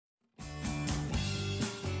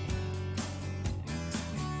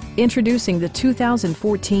Introducing the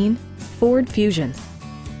 2014 Ford Fusion.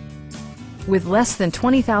 With less than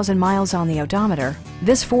 20,000 miles on the odometer,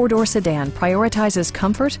 this four-door sedan prioritizes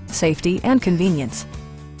comfort, safety, and convenience.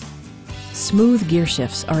 Smooth gear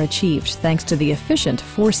shifts are achieved thanks to the efficient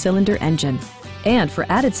four-cylinder engine. And for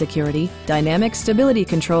added security, dynamic stability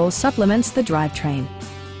control supplements the drivetrain.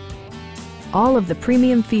 All of the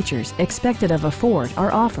premium features expected of a Ford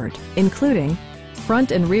are offered, including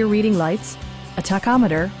front and rear reading lights, a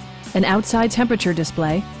tachometer, an outside temperature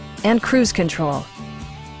display, and cruise control.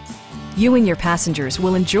 You and your passengers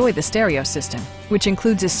will enjoy the stereo system, which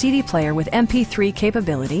includes a CD player with MP3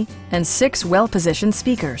 capability and 6 well-positioned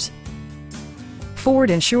speakers.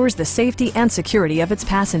 Ford ensures the safety and security of its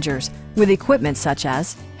passengers with equipment such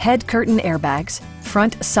as head curtain airbags,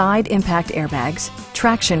 front side impact airbags,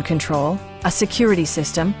 traction control, a security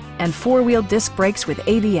system, and 4-wheel disc brakes with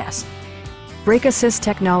ABS. Brake Assist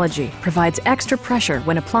technology provides extra pressure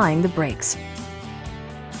when applying the brakes.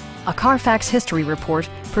 A Carfax history report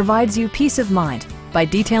provides you peace of mind by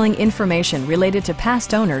detailing information related to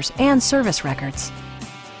past owners and service records.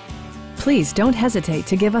 Please don't hesitate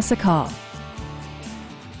to give us a call.